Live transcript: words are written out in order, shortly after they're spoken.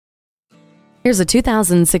Here's a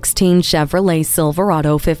 2016 Chevrolet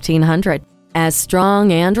Silverado 1500. As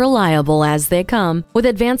strong and reliable as they come, with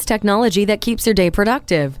advanced technology that keeps your day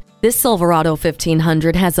productive. This Silverado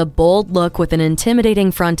 1500 has a bold look with an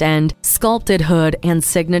intimidating front end, sculpted hood, and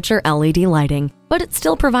signature LED lighting. But it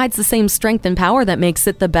still provides the same strength and power that makes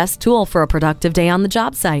it the best tool for a productive day on the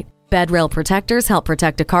job site. Bed rail protectors help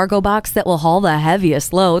protect a cargo box that will haul the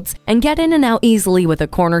heaviest loads and get in and out easily with a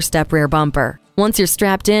corner step rear bumper. Once you're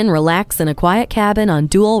strapped in, relax in a quiet cabin on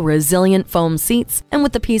dual resilient foam seats and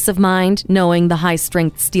with the peace of mind knowing the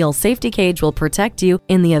high-strength steel safety cage will protect you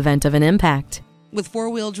in the event of an impact. With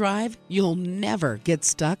four-wheel drive, you'll never get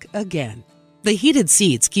stuck again. The heated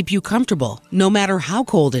seats keep you comfortable no matter how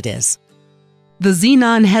cold it is. The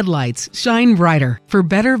Xenon headlights shine brighter for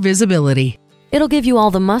better visibility. It'll give you all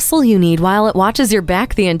the muscle you need while it watches your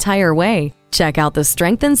back the entire way. Check out the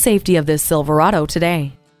strength and safety of this Silverado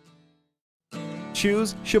today.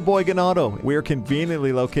 Choose Sheboygan Auto. We're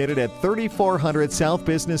conveniently located at 3400 South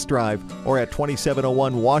Business Drive or at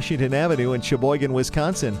 2701 Washington Avenue in Sheboygan,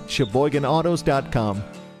 Wisconsin. SheboyganAutos.com.